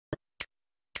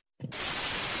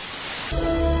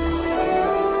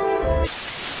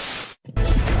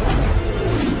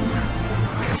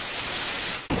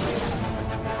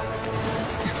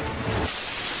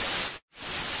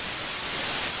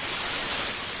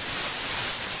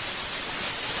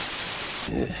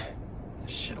This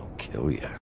shit'll kill ya.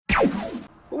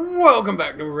 Welcome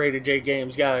back to Rated J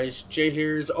Games, guys. Jay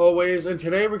here as always, and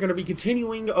today we're going to be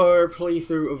continuing our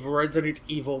playthrough of Resident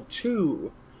Evil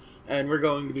 2. And we're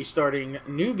going to be starting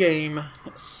new game,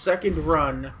 second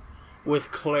run,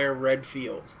 with Claire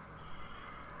Redfield.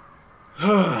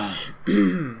 Now,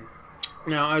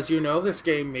 as you know, this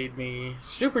game made me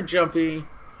super jumpy,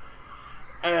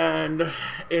 and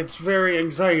it's very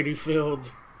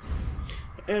anxiety-filled.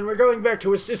 And we're going back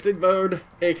to assisted mode,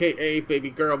 aka baby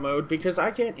girl mode, because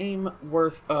I can't aim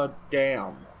worth a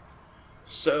damn.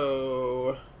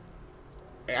 So,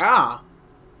 yeah.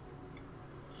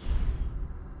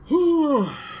 Whew.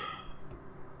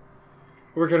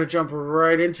 We're gonna jump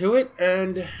right into it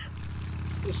and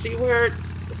see where it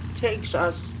takes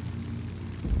us.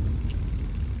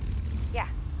 Yeah,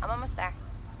 I'm almost there.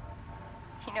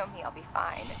 You know me, I'll be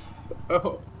fine.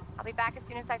 Oh. I'll be back as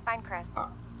soon as I find Chris.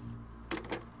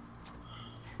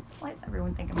 Why does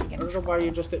everyone think I'm gonna get I don't know why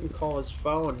you just didn't call his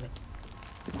phone.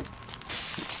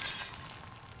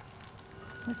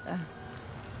 What the?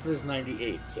 It is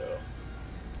 98, so...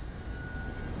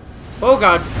 Oh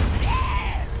god!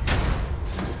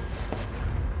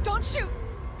 Don't shoot!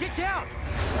 Get down!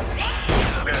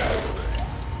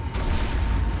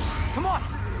 Come on!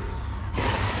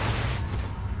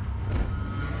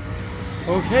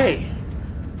 Okay.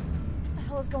 What the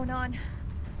hell is going on?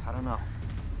 I don't know.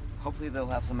 Hopefully they'll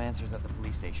have some answers at the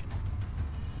police station.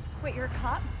 Wait, you're a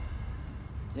cop?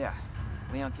 Yeah,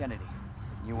 Leon Kennedy.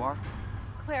 You are?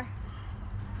 Claire.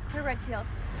 Claire Redfield.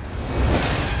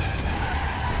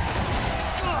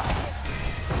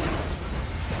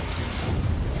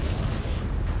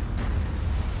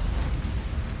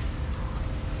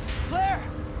 Claire!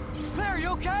 Claire, you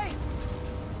okay?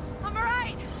 I'm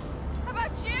alright! How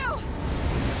about you?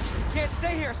 Can't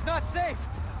stay here, it's not safe!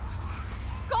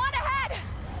 Go on ahead!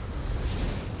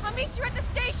 I'll meet you at the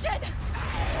station!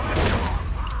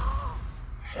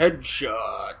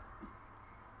 Headshot.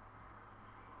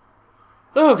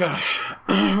 Oh god.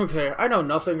 Okay, I know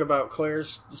nothing about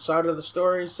Claire's side of the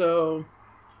story, so...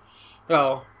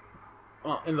 Well,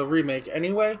 in the remake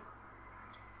anyway.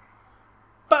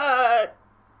 But...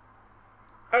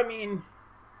 I mean...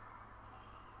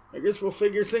 I guess we'll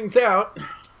figure things out.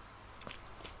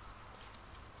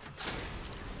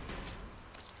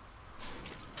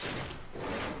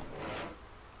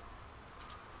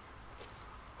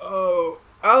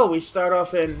 Oh, we start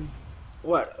off in...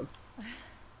 What?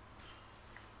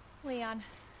 Leon,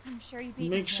 I'm sure you beat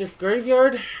Makeshift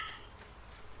graveyard?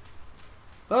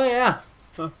 Oh yeah.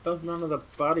 None of the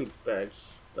body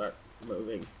bags start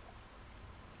moving.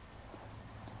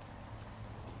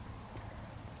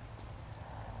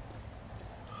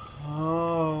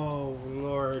 Oh,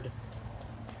 Lord.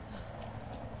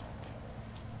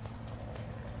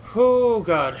 Oh,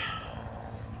 God.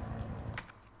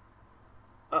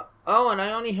 Oh, and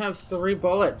I only have 3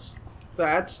 bullets.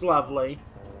 That's lovely.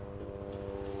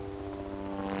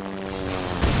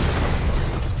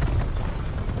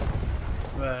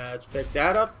 Let's pick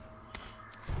that up.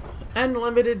 And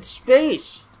limited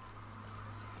space.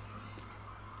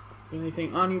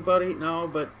 Anything on you, buddy? No,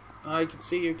 but I can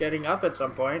see you getting up at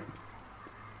some point.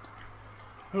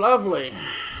 Lovely.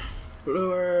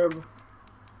 Blue herb.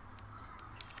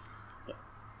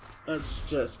 Let's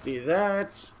just do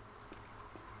that.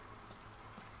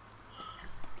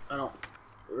 I don't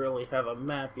really have a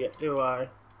map yet, do I?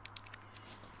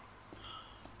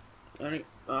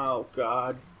 Oh,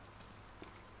 God.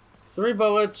 3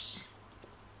 bullets.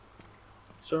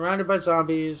 Surrounded by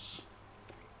zombies.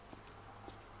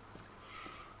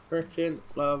 Frickin'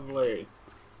 lovely.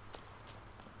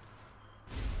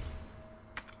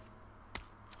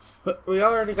 But we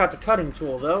already got the cutting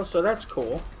tool, though, so that's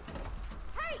cool.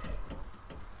 Hey!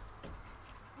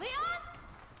 Leon?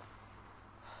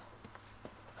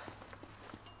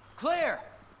 Claire!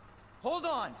 Hold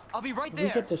on! I'll be right there!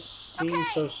 We get to see you Okay.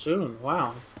 so soon.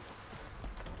 Wow.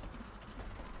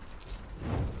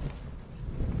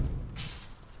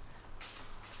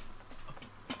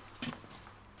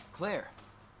 Claire!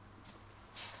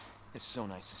 It's so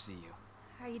nice to see you.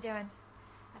 How are you doing?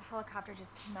 That helicopter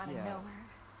just came out of Yeah. nowhere.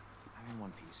 I'm in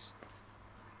one piece.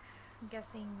 I'm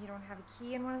guessing you don't have a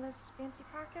key in one of those fancy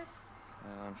pockets?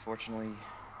 Unfortunately,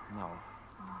 no.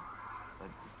 But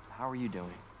how are you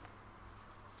doing?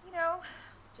 You know,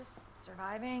 just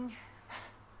surviving.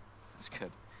 That's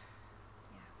good.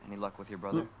 Yeah. Any luck with your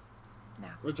brother? No.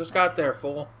 We just got there,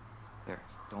 fool. There,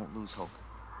 don't lose hope.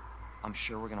 I'm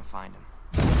sure we're gonna find him.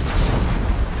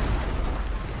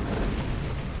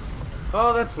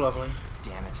 Oh, that's lovely.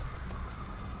 Damn it.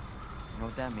 You know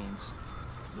what that means?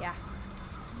 Yeah.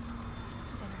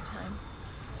 Dinner time.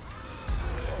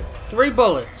 3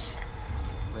 bullets.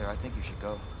 Claire, I think you should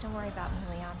go. Don't worry about me,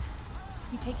 Leon.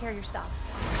 You take care of yourself.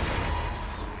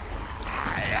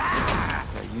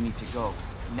 Claire, you need to go.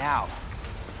 Now.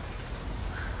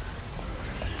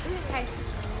 Okay.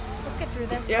 Let's get through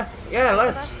this. Yeah, Both of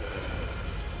let's. us.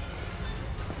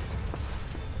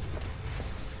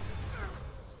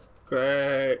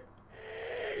 Great.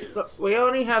 Look, we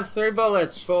only have 3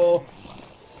 bullets, fool.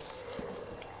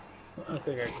 I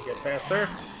think I can get past there.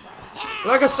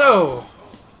 Like a so.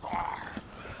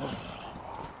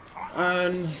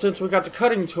 And since we got the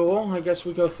cutting tool, I guess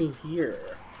we go through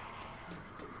here.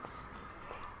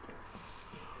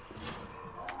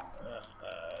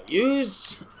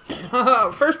 Use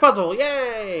first puzzle,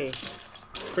 yay!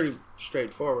 Pretty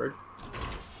straightforward.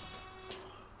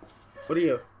 What are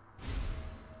you?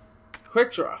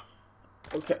 Quick draw.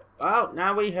 Okay. Oh,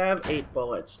 now we have 8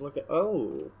 bullets. Look at.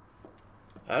 Oh.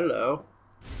 Hello.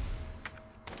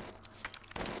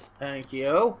 Thank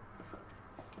you.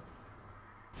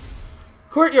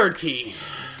 Courtyard key.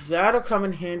 That'll come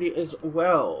in handy as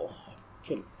well.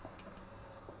 Can.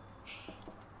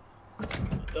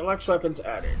 Deluxe weapons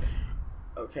added.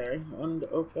 Okay. And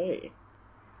okay.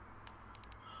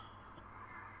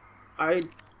 I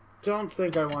don't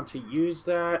think I want to use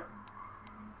that.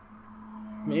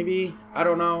 Maybe, I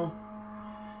don't know.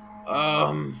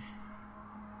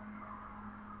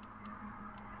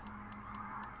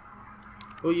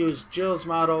 We'll use Jill's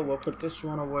model. We'll put this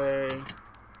one away.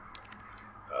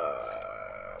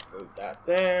 Move that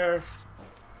there.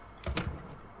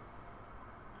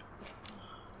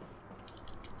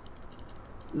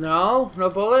 No? No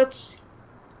bullets?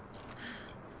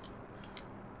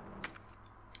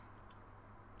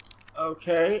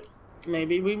 Okay.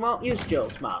 Maybe we won't use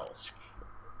Jill's models.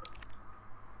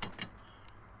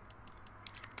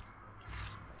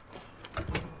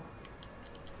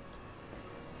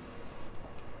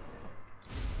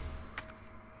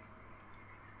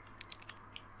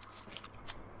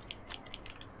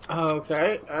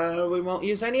 Okay, we won't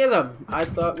use any of them. I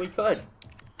thought we could.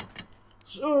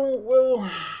 So, we'll...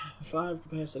 5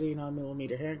 capacity,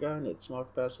 9mm handgun. Its small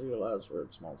capacity allows for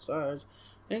its small size.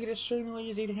 Make it extremely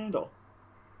easy to handle.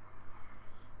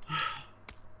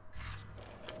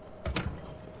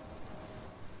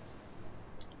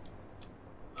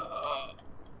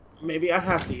 Maybe I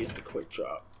have to use the quick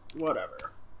draw.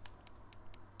 Whatever.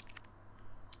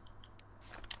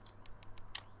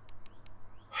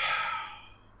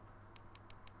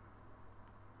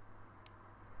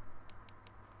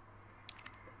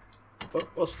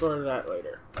 We'll store that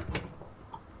later.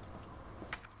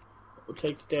 We'll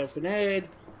take the dampen aid.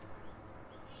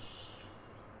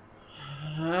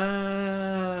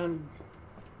 And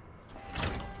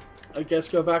I guess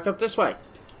go back up this way.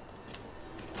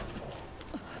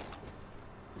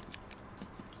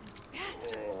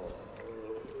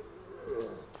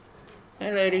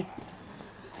 Hey, lady.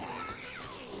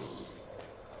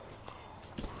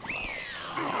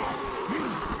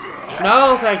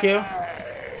 No, thank you.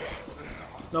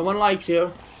 No one likes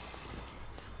you.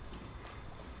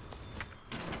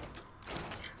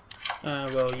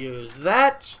 We'll use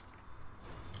that.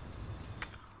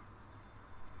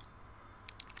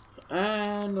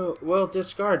 And we'll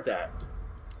discard that.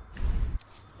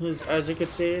 As you can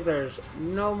see, there's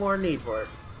no more need for it.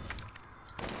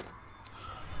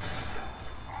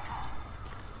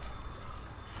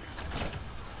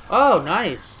 Oh,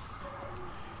 nice.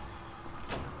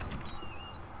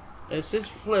 This is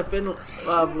flippin'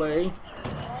 lovely.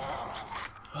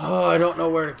 Oh, I don't know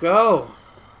where to go.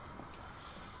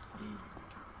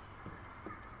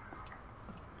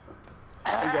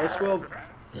 I guess we'll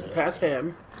pass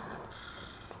him.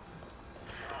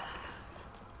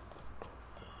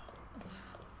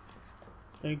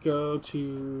 And go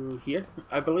to here.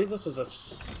 I believe this is a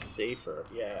safer.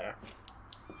 Yeah.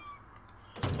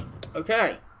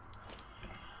 Okay.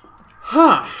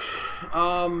 Huh.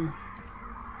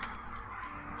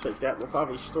 Take that. We'll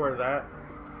probably store that.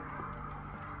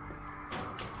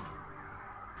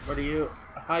 What are you?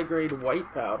 High-grade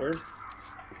white powder.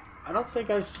 I don't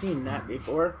think I've seen that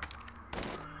before.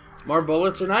 More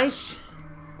bullets are nice.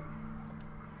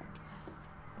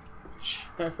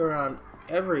 Check around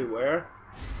everywhere.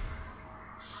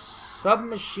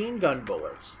 Submachine gun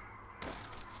bullets.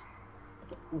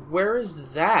 Where is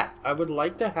that? I would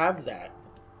like to have that.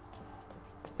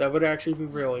 That would actually be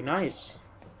really nice.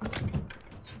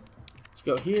 Let's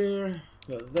go here,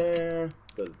 go there,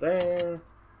 go there.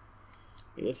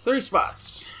 We have 3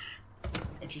 spots.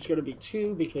 Which is going to be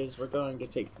 2 because we're going to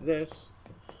take this.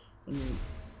 And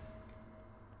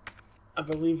I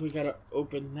believe we got to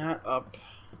open that up.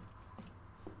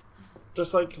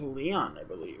 Just like Leon, I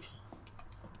believe.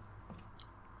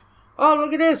 Oh,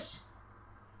 look at this!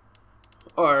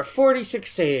 Or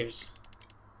 46 saves.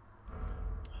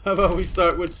 How about we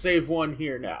start with save 1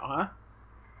 here now, huh?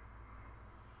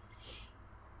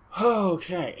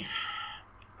 Okay.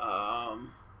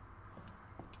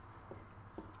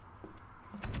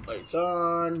 Lights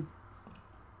on.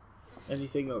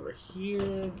 Anything over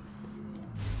here?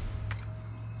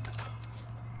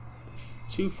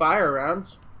 2 fire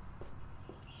rounds.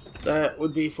 That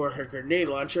would be for her grenade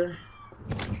launcher.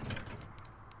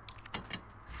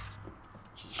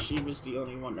 She was the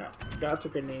only one that got the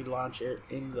grenade launcher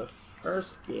in the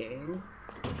first game.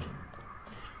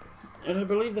 And I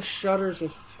believe the shutters are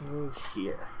through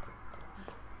here.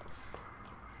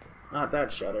 Not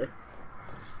that shutter.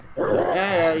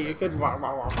 Yeah, you could want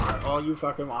all you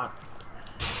fucking want.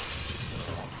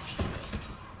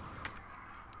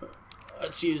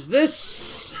 Let's use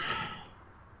this.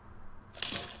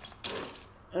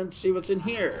 And see what's in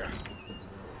here.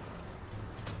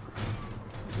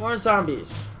 More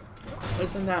zombies.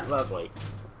 Isn't that lovely?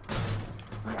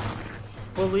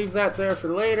 We'll leave that there for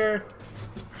later.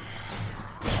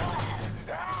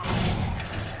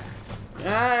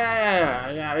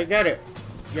 Yeah, I get it.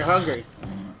 You're hungry.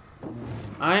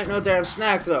 I ain't no damn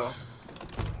snack, though.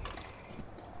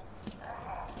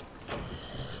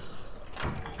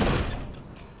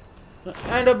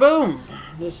 And a boom!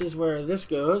 This is where this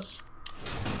goes.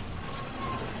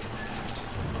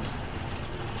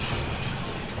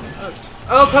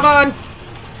 Oh, come on!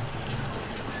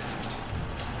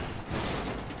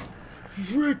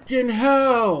 Freaking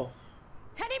hell!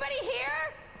 Anybody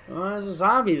here? Oh, there's a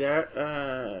zombie there.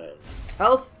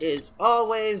 Health is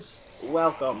always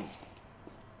welcomed.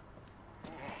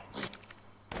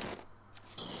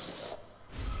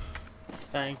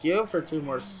 Thank you for 2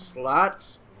 more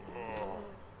slots.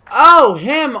 Oh,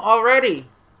 him already!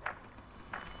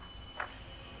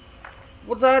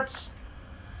 Well, that's...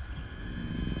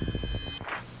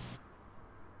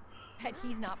 Bet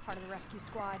he's not part of the rescue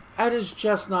squad. That is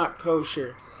just not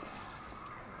kosher.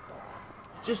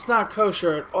 Just not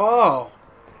kosher at all.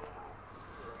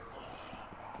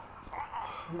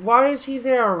 Why is he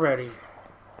there already?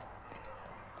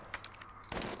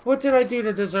 What did I do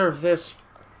to deserve this?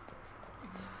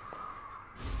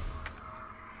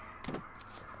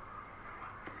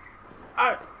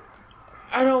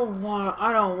 I don't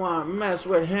want to mess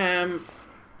with him.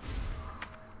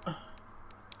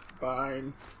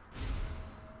 Fine.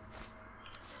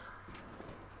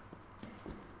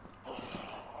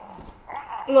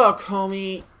 Look,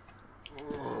 homie.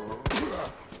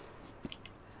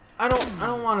 I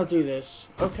don't want to do this.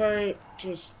 Okay,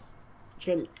 just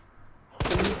can you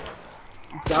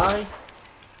die?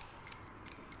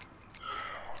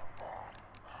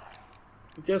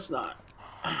 I guess not.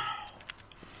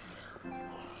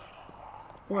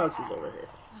 Who else is over here?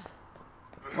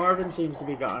 Marvin seems to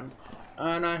be gone.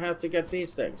 And I have to get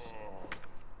these things.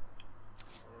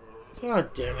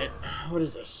 God damn it. What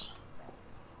is this?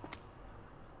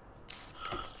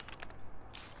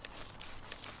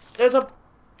 There's a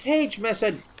page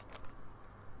missing.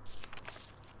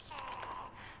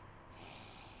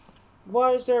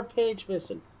 Why is there a page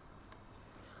missing?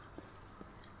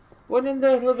 What in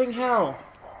the living hell?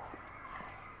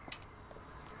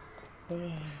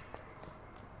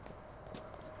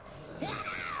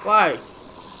 Why?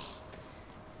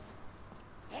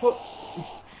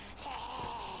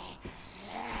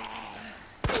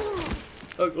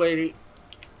 Look, lady.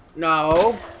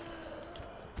 No.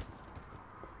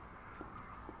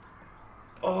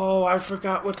 Oh, I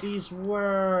forgot what these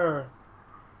were.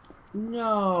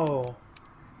 No.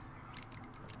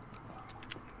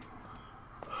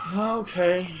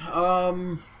 Okay,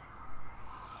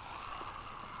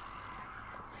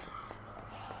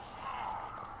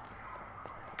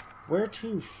 where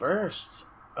to first?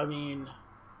 I mean,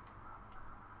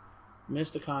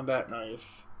 missed the combat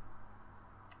knife.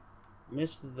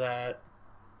 Missed that.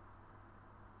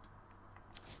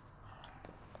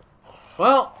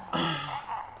 Well,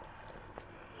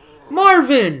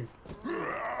 Marvin!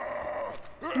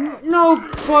 No,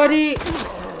 buddy!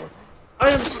 I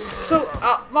am so...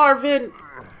 Marvin!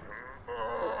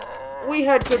 We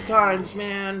had good times,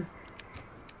 man.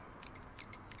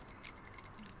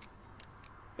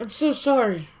 I'm so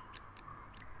sorry.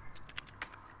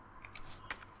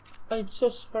 I'm so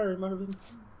sorry, Marvin.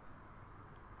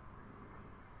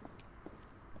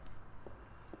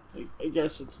 I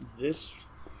guess it's this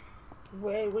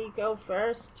way we go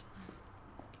first?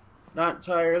 Not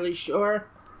entirely sure.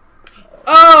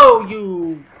 Oh,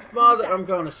 you mother... I'm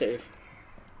going to save.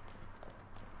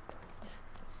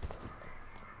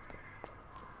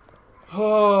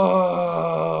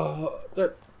 Oh,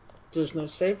 There's no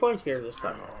save point here this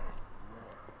time.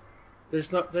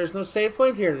 There's no save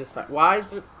point here this time. Why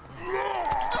is it...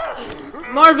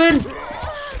 Marvin!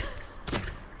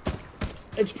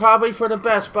 It's probably for the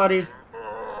best, buddy.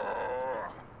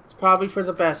 It's probably for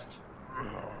the best.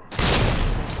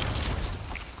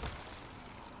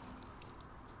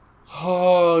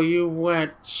 Oh, you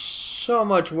went so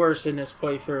much worse in this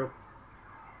playthrough.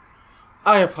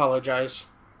 I apologize.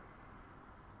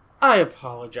 I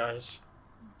apologize.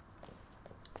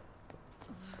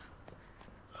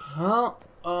 Well,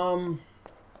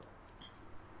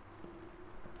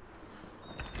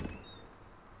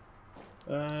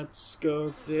 let's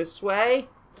go this way.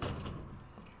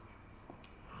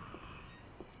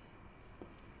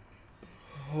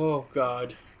 Oh,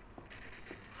 God.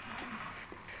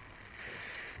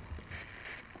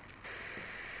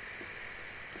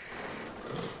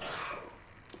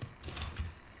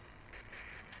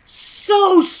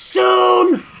 So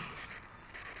soon!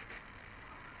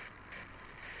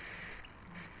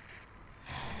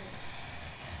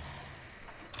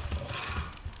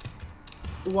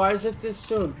 Why is it this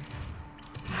soon?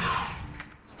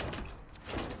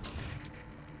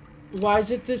 Why is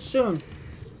it this soon?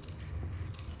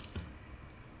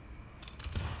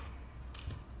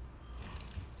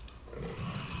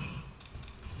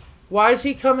 Why is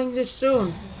he coming this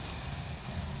soon?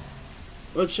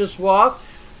 Let's just walk.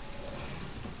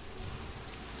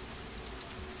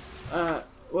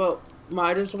 Well,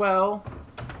 might as well.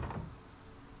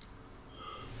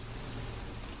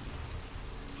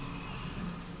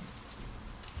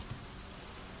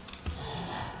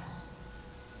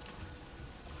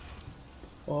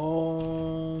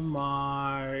 Oh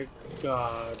my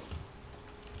God.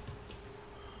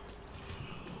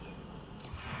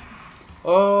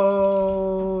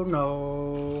 Oh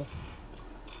no.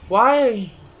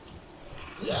 Why?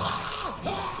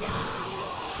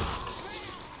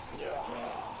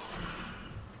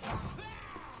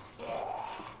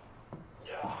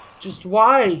 Just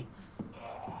why?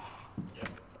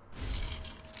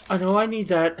 I know I need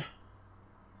that.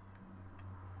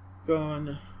 Going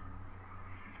to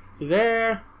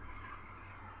there.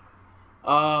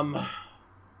 Oh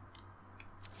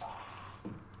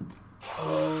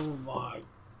my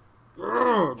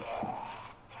God.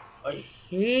 I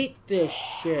hate this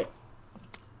shit.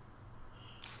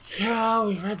 Yeah,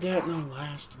 we read that in the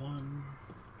last one.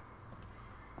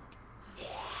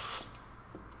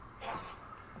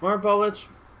 More bullets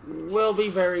will be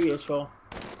very useful.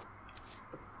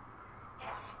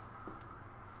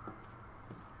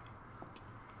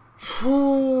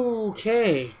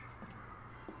 Okay.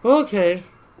 Okay.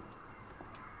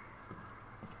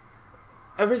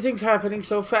 Everything's happening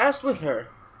so fast with her.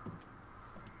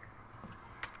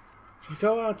 If we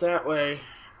go out that way...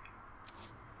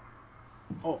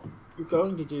 Oh, I'm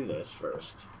going to do this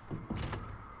first.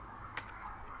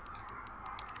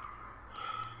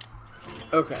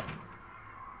 Okay.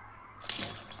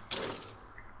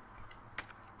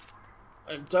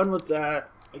 I'm done with that.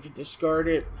 I can discard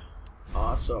it.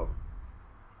 Awesome.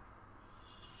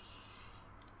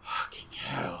 Fucking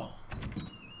hell.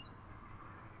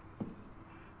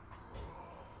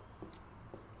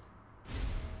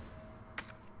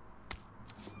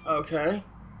 Okay.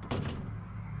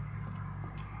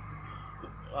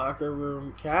 Locker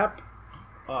room cap.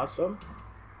 Awesome.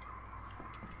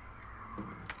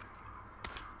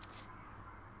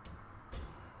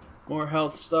 More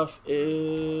health stuff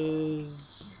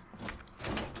is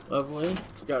lovely.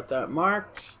 Got that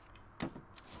marked.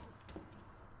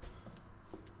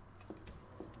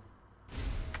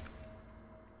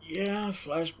 Yeah,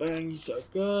 flashbangs are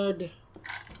good.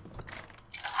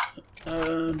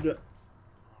 And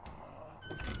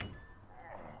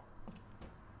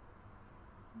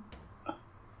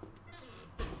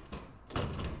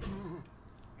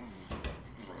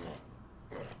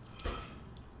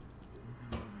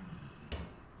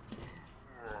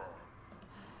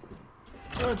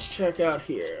let's check out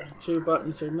here. 2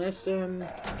 buttons are missing.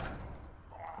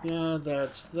 Yeah,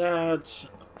 that's that.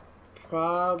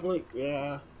 Probably,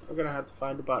 yeah. We're gonna have to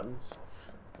find the buttons.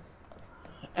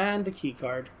 And the key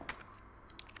card.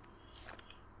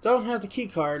 Don't have the key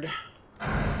card.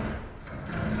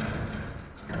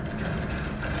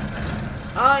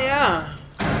 Oh yeah.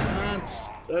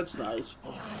 That's nice.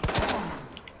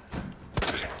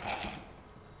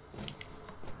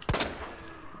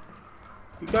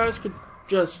 You guys could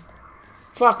just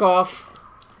fuck off.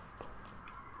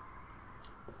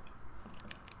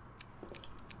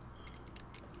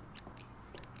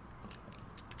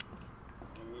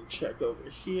 Let me check over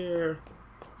here.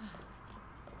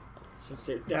 Since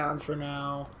they're down for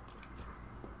now.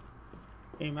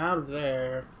 Came out of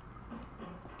there.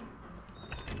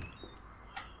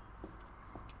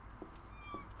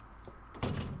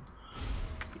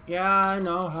 Yeah, I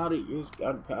know how to use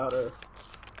gunpowder.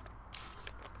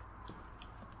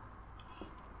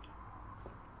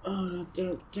 Oh,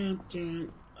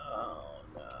 oh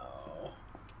no.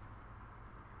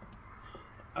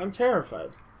 I'm terrified.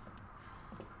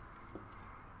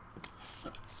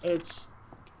 It's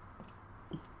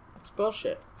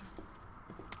bullshit.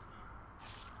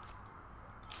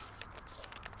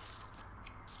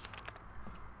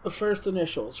 The first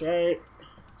initials, right?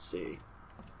 Let's see.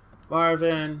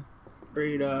 Marvin,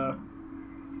 Rita,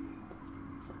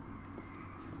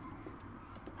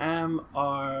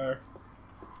 M-R,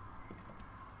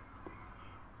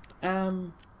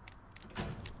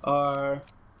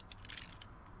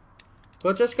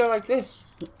 we'll just go like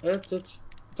this. It's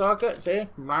all good, see?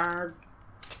 Marg.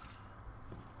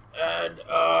 And,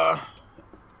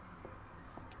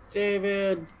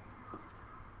 David.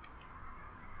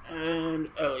 And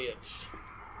Elliot.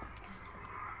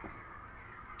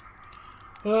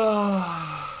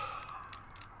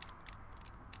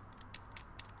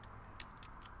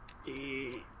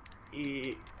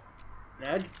 D-E...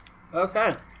 Ned?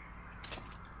 Okay.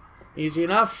 Easy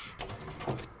enough.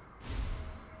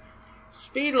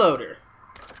 Speed loader.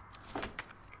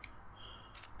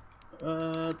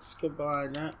 Let's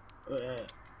combine that.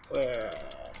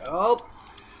 Oh.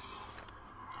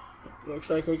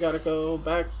 Looks like we gotta go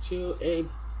back to a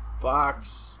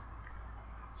box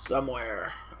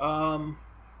somewhere.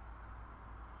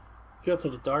 Go to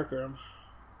the dark room.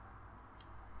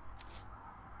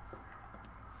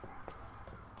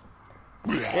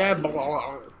 Yeah, blah, blah,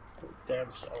 blah.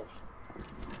 Damn self.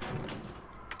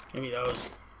 Give me those.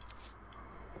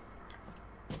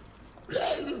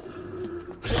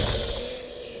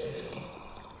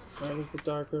 Where was the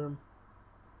dark room?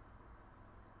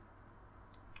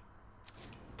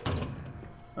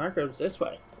 Dark room's this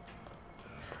way.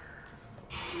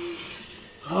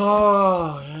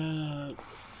 Oh, yeah.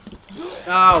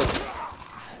 Ow!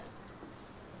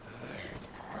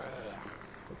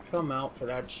 We'll come out for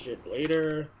that shit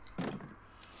later.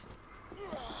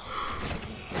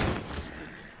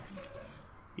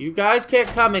 You guys can't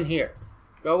come in here.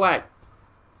 Go away.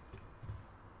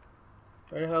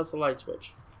 Where the hell's the light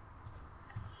switch?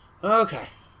 Okay.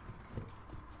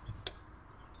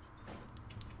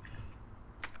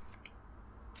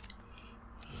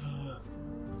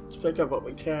 Let's pick up what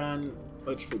we can,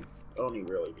 which would only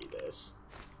really be this.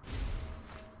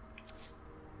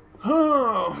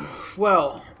 Oh,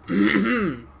 well.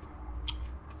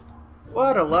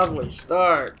 What a lovely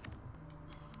start.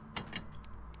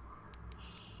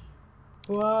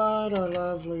 What a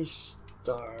lovely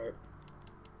start.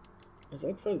 Is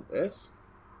it for this?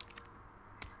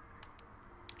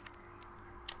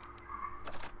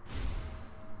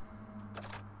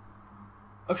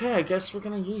 Okay, I guess we're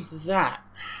gonna use that.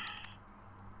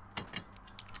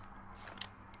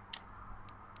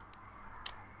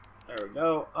 There we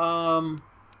go.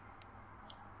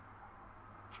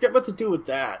 Forget what to do with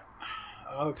that.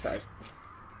 Okay.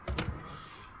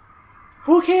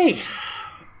 Okay.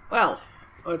 Well,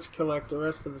 let's collect the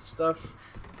rest of the stuff.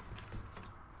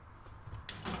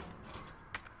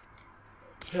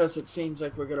 Because it seems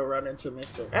like we're gonna run into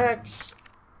Mr. X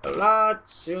a lot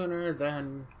sooner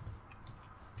than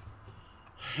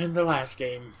in the last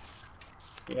game.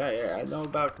 Yeah, I know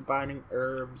about combining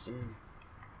herbs and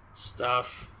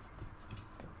stuff.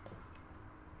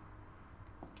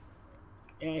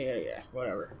 Yeah,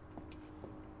 whatever.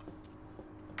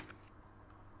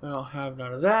 I don't have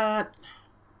none of that.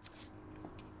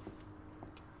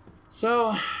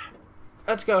 So,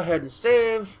 let's go ahead and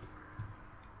save.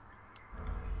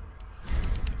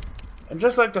 And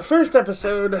just like the first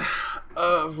episode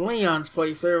of Leon's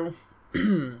playthrough,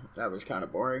 that was kind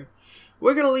of boring,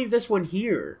 we're going to leave this one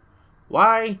here.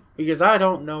 Why? Because I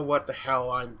don't know what the hell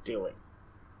I'm doing.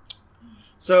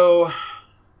 So,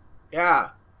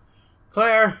 yeah.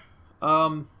 Claire,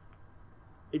 I'm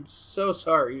so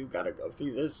sorry you gotta go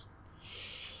through this.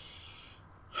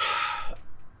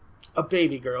 A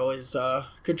baby girl is,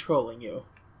 controlling you.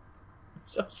 I'm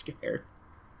so scared.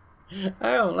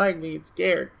 I don't like being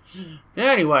scared.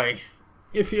 Anyway,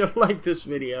 if you like this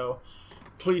video,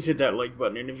 please hit that like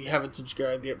button, and if you haven't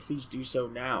subscribed yet, please do so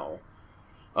now.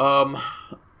 I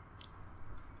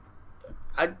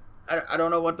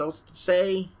don't know what else to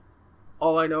say.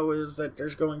 All I know is that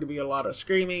there's going to be a lot of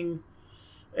screaming,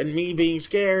 and me being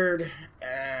scared,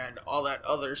 and all that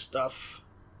other stuff.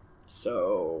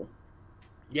 So,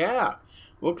 yeah,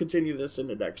 we'll continue this in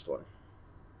the next one.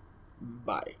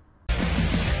 Bye.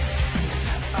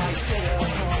 I sail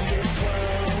upon this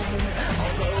world.